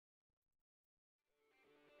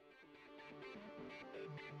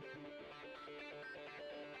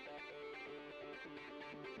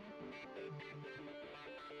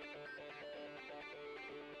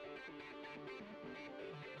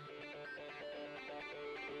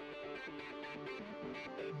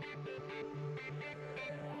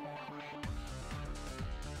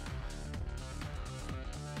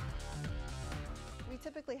We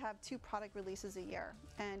typically have 2 product releases a year,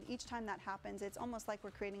 and each time that happens, it's almost like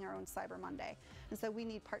we're creating our own Cyber Monday. And so we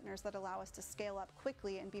need partners that allow us to scale up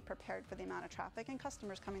quickly and be prepared for the amount of traffic and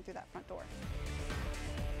customers coming through that front door.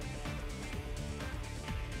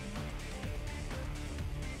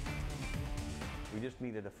 We just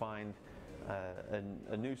needed to find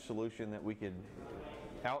a new solution that we could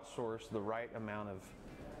outsource the right amount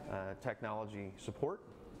of technology support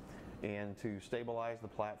and to stabilize the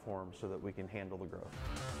platform so that we can handle the growth.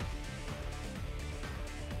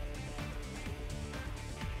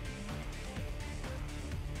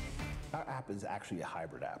 Our app is actually a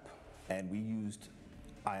hybrid app, and we used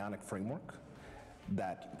Ionic framework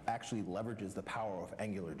that actually leverages the power of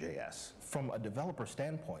AngularJS. From a developer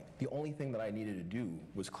standpoint, the only thing that I needed to do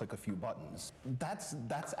was click a few buttons. That's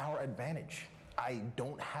our advantage. I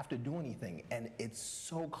don't have to do anything, and it's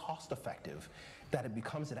so cost effective that it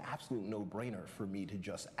becomes an absolute no-brainer for me to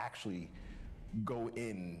just actually go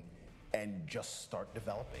in and just start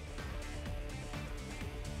developing.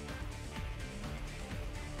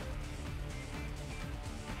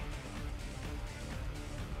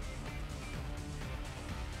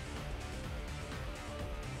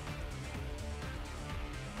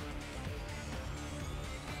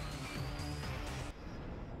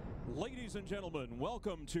 Ladies and gentlemen,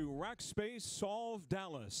 welcome to Rackspace Solve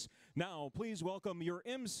Dallas. Now, please welcome your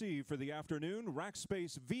MC for the afternoon,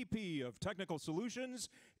 Rackspace VP of Technical Solutions,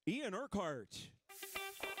 Iain Urquhart.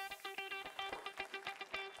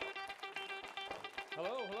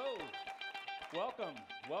 Hello, hello.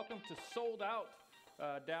 Welcome to Sold Out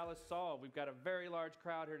Dallas Solve. We've got a very large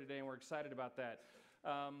crowd here today, and we're excited about that.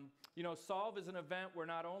 You know, Solve is an event where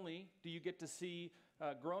not only do you get to see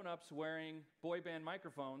grown-ups wearing boy band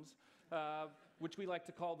microphones, which we like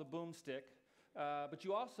to call the boomstick, but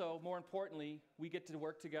you also, more importantly, we get to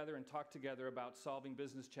work together and talk together about solving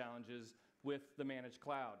business challenges with the managed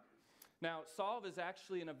cloud. Now, Solve is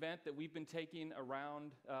actually an event that we've been taking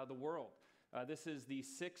around the world. This is the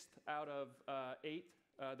 6th out of 8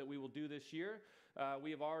 that we will do this year.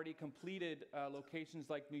 We have already completed locations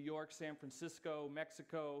like New York, San Francisco,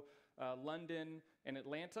 Mexico, London, and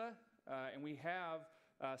Atlanta. And we have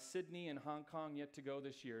Sydney and Hong Kong yet to go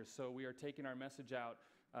this year. So we are taking our message out,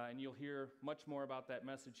 and you'll hear much more about that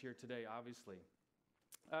message here today, obviously.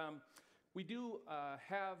 We do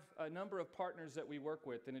have a number of partners that we work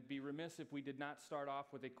with, and it'd be remiss if we did not start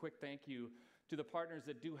off with a quick thank you to the partners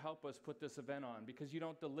that do help us put this event on, because you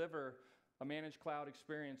don't deliver a managed cloud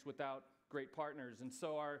experience without great partners. And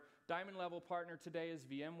so our diamond level partner today is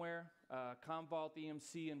VMware, Commvault,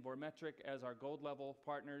 EMC, and Vormetric as our gold level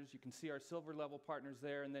partners. You can see our silver level partners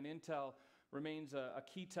there, and then Intel remains a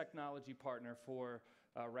key technology partner for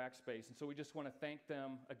Rackspace. And so we just want to thank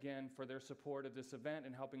them again for their support of this event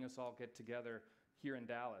and helping us all get together here in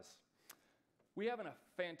Dallas. We have a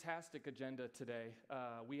fantastic agenda today.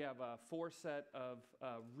 We have a 4 set of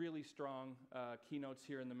really strong keynotes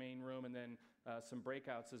here in the main room, and then some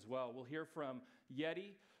breakouts as well. We'll hear from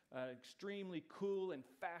Yeti, an extremely cool and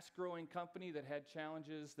fast-growing company that had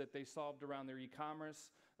challenges that they solved around their e-commerce.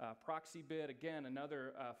 Proxybid, again,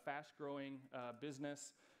 another fast-growing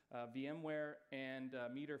business. VMware, and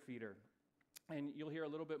MeterFeeder. And you'll hear a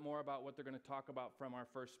little bit more about what they're going to talk about from our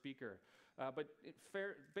first speaker. But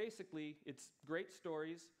basically, it's great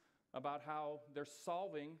stories about how they're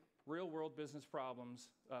solving real-world business problems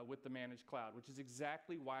with the managed cloud, which is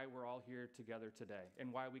exactly why we're all here together today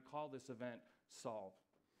and why we call this event Solve.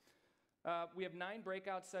 We have 9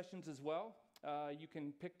 breakout sessions as well. You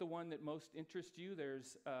can pick the one that most interests you.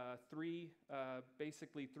 There's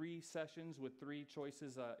basically 3 sessions with 3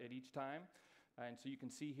 choices at each time. And so you can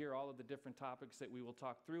see here all of the different topics that we will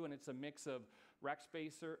talk through, and it's a mix of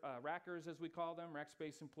Rackers, as we call them,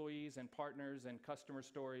 Rackspace employees and partners and customer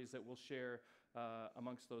stories that we'll share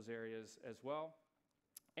amongst those areas as well.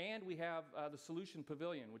 And we have the Solution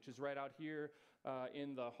Pavilion, which is right out here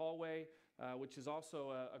in the hallway, which is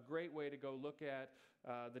also a great way to go look at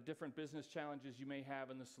the different business challenges you may have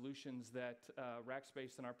and the solutions that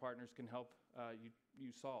Rackspace and our partners can help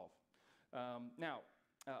you solve. Now,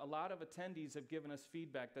 a lot of attendees have given us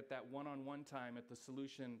feedback that one-on-one time at the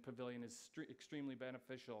Solution Pavilion is extremely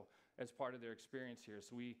beneficial as part of their experience here.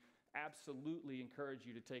 So we absolutely encourage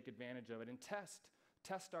you to take advantage of it and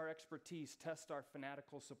test our expertise, test our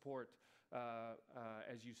fanatical support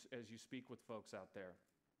as you speak with folks out there.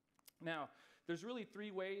 Now, there's really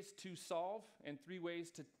 3 ways to solve and 3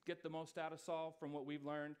 ways to get the most out of Solve from what we've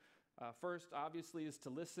learned. First, obviously, is to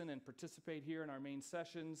listen and participate here in our main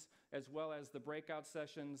sessions, as well as the breakout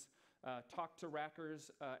sessions, talk to Rackers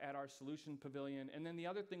at our Solution Pavilion. And then the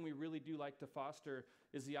other thing we really do like to foster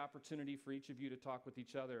is the opportunity for each of you to talk with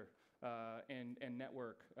each other and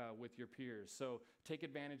network with your peers. So take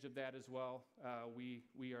advantage of that as well.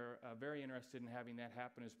 We are very interested in having that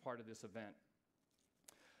happen as part of this event.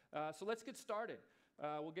 So let's get started.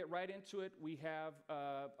 We'll get right into it. We have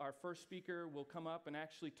our first speaker will come up and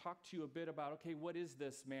actually talk to you a bit about, okay, what is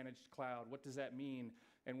this managed cloud? What does that mean?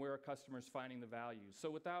 And where are customers finding the value? So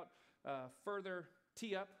without further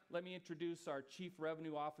tee up, let me introduce our Chief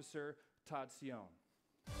Revenue Officer, Todd Sion.